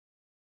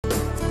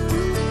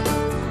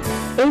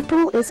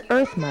April is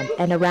Earth Month,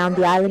 and around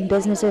the island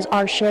businesses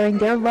are sharing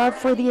their love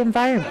for the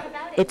environment.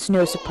 It's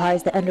no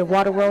surprise that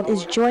Underwater World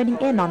is joining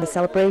in on the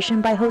celebration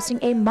by hosting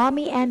a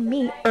Mommy and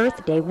Me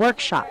Earth Day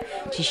workshop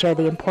to share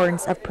the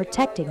importance of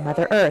protecting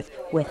Mother Earth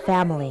with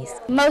families.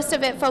 Most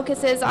of it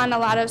focuses on a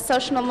lot of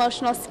social and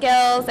emotional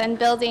skills and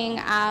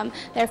building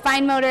their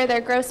fine motor,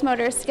 their gross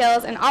motor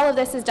skills, and all of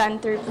this is done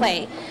through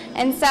play.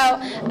 And so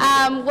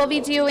we'll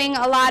be doing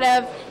a lot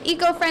of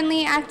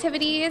eco-friendly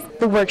activities.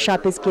 The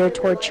workshop is geared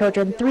toward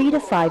children 3 to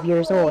 5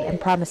 years old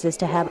and promises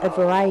to have a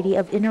variety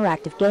of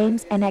interactive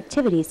games and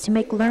activities to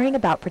make learning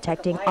about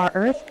protecting our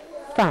Earth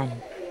fun.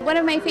 One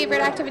of my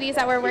favorite activities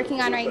that we're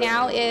working on right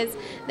now is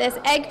this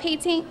egg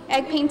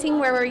painting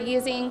where we're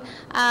using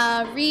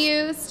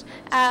reused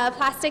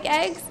plastic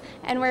eggs,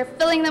 and we're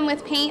filling them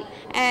with paint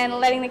and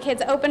letting the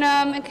kids open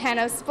them and kind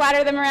of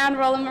splatter them around,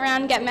 roll them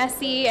around, get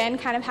messy, and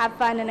kind of have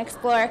fun and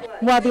explore.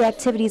 While the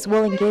activities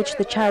will engage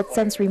the child's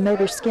sensory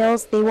motor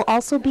skills, they will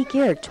also be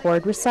geared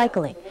toward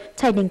recycling.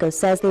 Tidingo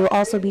says they will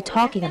also be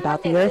talking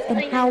about the Earth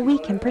and how we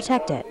can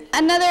protect it.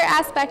 Another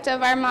aspect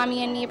of our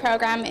Mommy and Me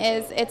program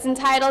is it's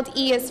entitled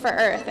E is for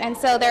Earth, and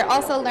so they're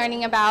also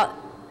learning about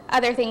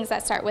other things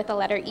that start with the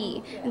letter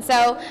E. And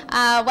so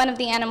one of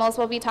the animals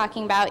we'll be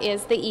talking about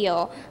is the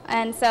eel.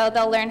 And so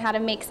they'll learn how to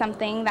make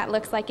something that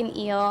looks like an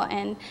eel,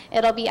 and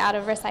it'll be out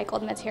of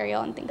recycled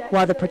material and things.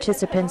 While the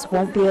participants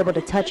won't be able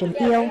to touch an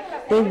eel,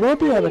 they will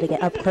be able to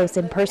get up close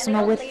and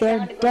personal with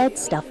their dead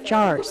stuffed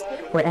jars,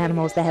 where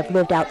animals that have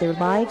lived out their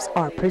lives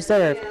are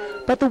preserved.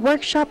 But the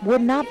workshop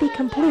would not be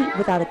complete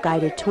without a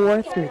guided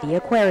tour through the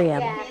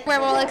aquarium,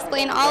 where we'll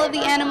explain all of the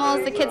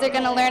animals. The kids are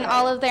going to learn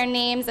all of their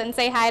names and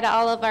say hi to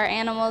all of our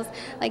animals,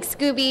 like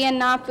Scooby and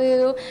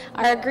Napu,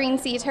 our green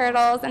sea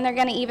turtles, and they're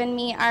going to even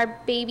meet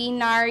our baby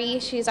Nari.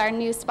 She's our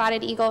new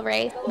spotted eagle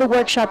ray. The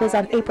workshop is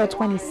on April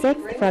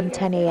 26th from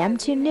 10 a.m.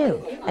 to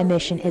noon.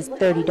 Admission is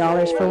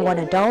 $30 for one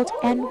adult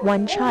and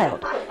one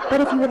child.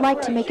 But if you would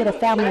like to make it a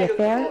family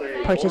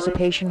affair,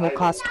 participation will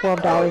cost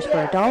 $12 for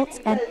adults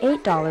and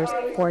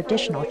 $8 for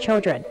additional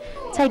children.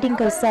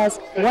 Tidingo says,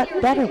 what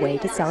better way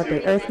to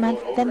celebrate Earth Month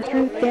than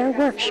through their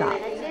workshop?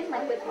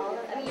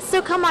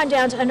 So come on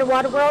down to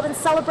Underwater World and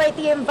celebrate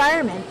the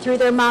environment through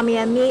their Mommy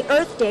and Me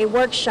Earth Day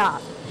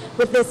workshop.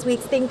 With this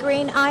week's Think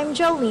Green, I'm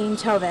Jolene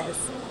Toves.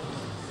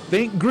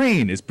 Think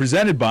Green is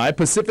presented by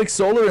Pacific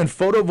Solar and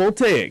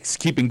Photovoltaics,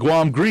 keeping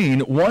Guam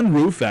green one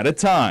roof at a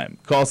time.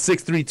 Call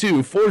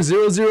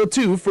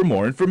 632-4002 for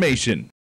more information.